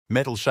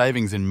Metal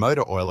shavings in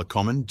motor oil are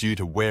common due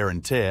to wear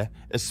and tear,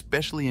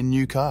 especially in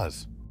new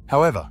cars.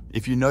 However,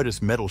 if you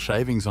notice metal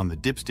shavings on the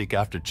dipstick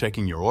after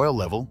checking your oil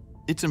level,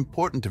 it's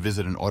important to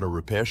visit an auto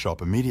repair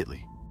shop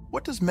immediately.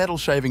 What does metal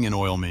shaving in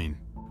oil mean?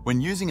 When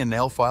using a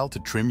nail file to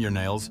trim your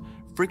nails,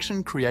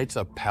 friction creates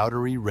a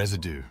powdery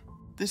residue.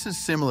 This is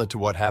similar to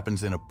what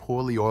happens in a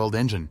poorly oiled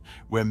engine,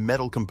 where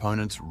metal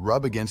components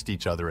rub against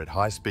each other at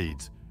high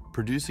speeds,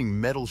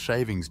 producing metal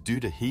shavings due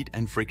to heat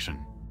and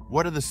friction.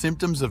 What are the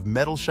symptoms of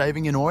metal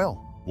shaving in oil?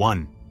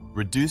 1.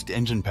 Reduced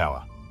engine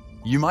power.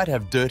 You might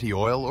have dirty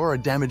oil or a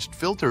damaged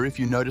filter if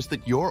you notice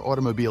that your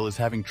automobile is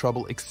having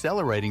trouble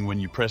accelerating when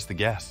you press the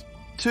gas.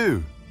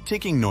 2.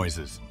 Ticking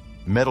noises.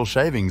 Metal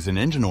shavings in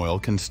engine oil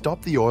can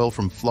stop the oil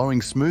from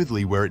flowing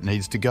smoothly where it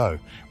needs to go,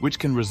 which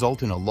can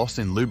result in a loss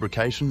in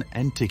lubrication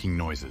and ticking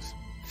noises.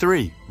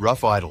 3.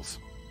 Rough idles.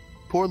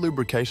 Poor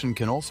lubrication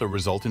can also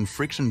result in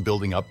friction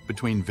building up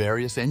between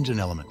various engine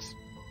elements.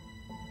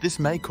 This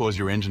may cause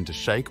your engine to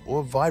shake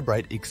or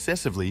vibrate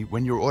excessively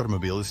when your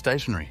automobile is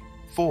stationary.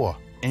 4.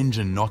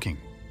 Engine knocking.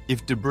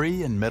 If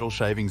debris and metal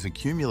shavings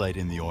accumulate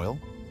in the oil,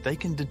 they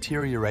can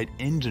deteriorate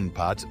engine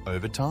parts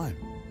over time.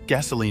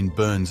 Gasoline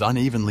burns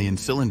unevenly in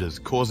cylinders,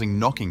 causing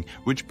knocking,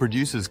 which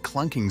produces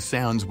clunking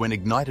sounds when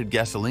ignited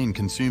gasoline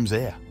consumes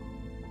air.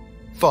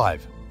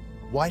 5.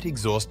 White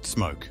exhaust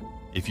smoke.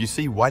 If you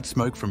see white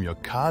smoke from your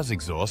car's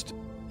exhaust,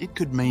 it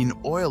could mean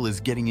oil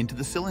is getting into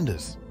the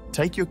cylinders.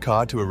 Take your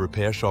car to a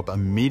repair shop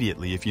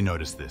immediately if you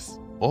notice this.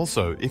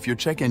 Also, if your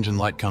check engine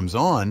light comes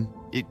on,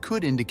 it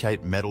could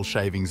indicate metal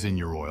shavings in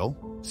your oil.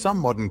 Some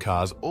modern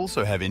cars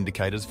also have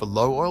indicators for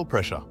low oil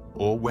pressure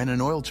or when an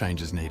oil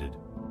change is needed.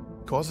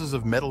 Causes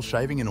of metal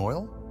shaving in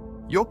oil?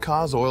 Your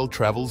car's oil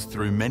travels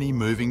through many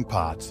moving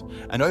parts,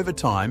 and over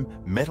time,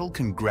 metal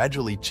can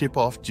gradually chip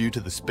off due to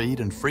the speed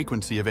and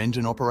frequency of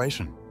engine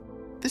operation.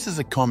 This is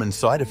a common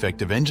side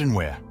effect of engine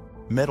wear.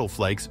 Metal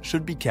flakes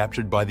should be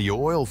captured by the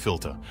oil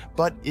filter,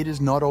 but it is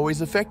not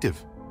always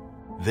effective.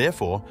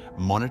 Therefore,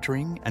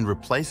 monitoring and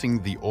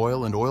replacing the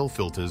oil and oil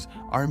filters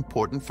are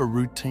important for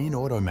routine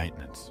auto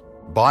maintenance.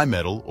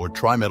 Bimetal or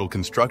trimetal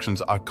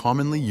constructions are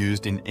commonly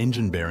used in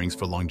engine bearings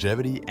for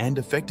longevity and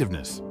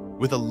effectiveness,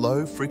 with a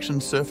low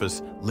friction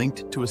surface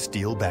linked to a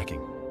steel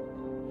backing.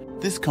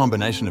 This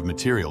combination of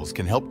materials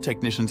can help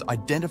technicians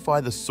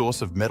identify the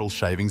source of metal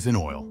shavings in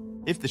oil.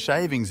 If the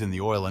shavings in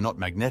the oil are not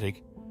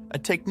magnetic, a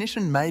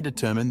technician may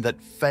determine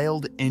that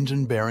failed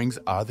engine bearings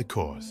are the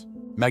cause.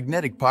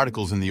 Magnetic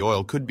particles in the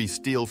oil could be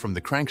steel from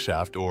the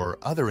crankshaft or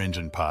other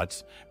engine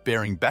parts,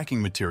 bearing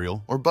backing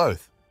material, or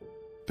both.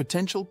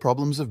 Potential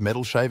problems of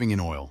metal shaving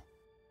in oil.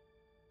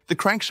 The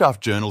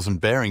crankshaft journals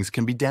and bearings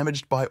can be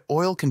damaged by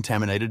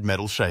oil-contaminated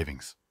metal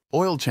shavings.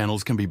 Oil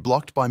channels can be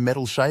blocked by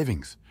metal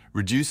shavings,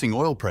 reducing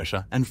oil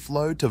pressure and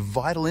flow to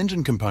vital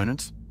engine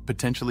components,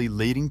 potentially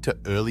leading to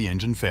early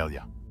engine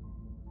failure.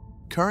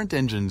 Current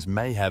engines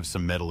may have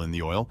some metal in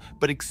the oil,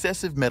 but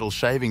excessive metal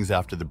shavings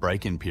after the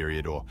break-in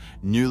period or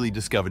newly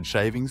discovered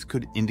shavings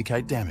could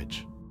indicate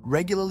damage.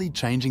 Regularly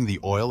changing the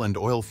oil and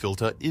oil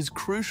filter is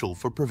crucial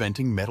for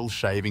preventing metal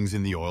shavings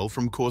in the oil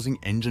from causing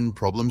engine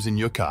problems in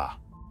your car.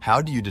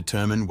 How do you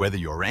determine whether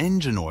your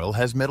engine oil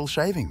has metal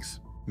shavings?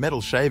 Metal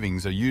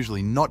shavings are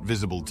usually not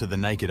visible to the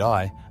naked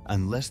eye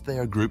unless they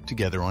are grouped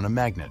together on a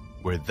magnet,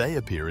 where they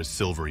appear as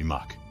silvery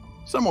muck.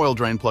 Some oil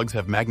drain plugs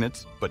have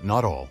magnets, but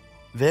not all.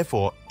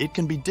 Therefore, it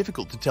can be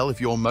difficult to tell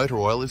if your motor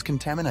oil is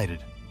contaminated.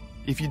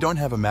 If you don't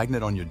have a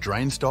magnet on your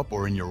drain stop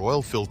or in your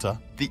oil filter,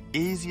 the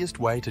easiest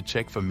way to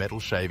check for metal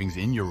shavings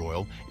in your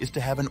oil is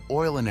to have an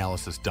oil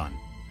analysis done.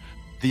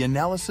 The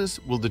analysis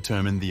will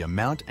determine the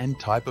amount and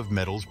type of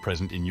metals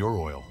present in your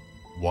oil.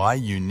 Why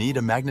you need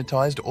a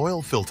magnetized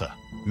oil filter.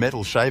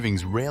 Metal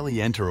shavings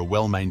rarely enter a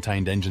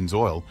well-maintained engine's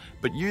oil,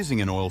 but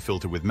using an oil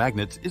filter with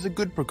magnets is a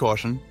good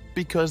precaution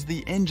because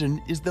the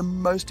engine is the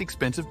most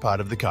expensive part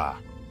of the car.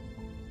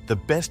 The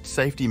best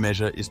safety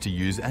measure is to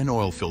use an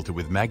oil filter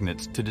with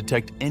magnets to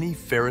detect any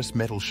ferrous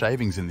metal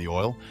shavings in the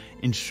oil,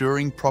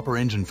 ensuring proper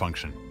engine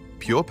function.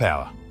 Pure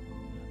power.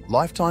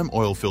 Lifetime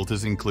oil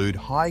filters include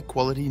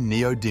high-quality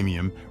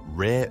neodymium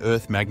rare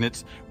earth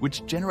magnets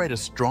which generate a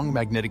strong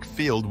magnetic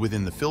field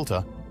within the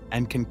filter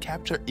and can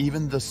capture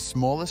even the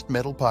smallest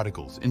metal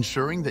particles,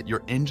 ensuring that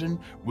your engine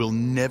will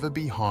never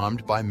be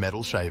harmed by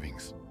metal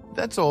shavings.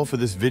 That's all for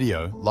this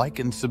video. Like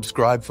and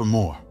subscribe for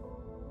more.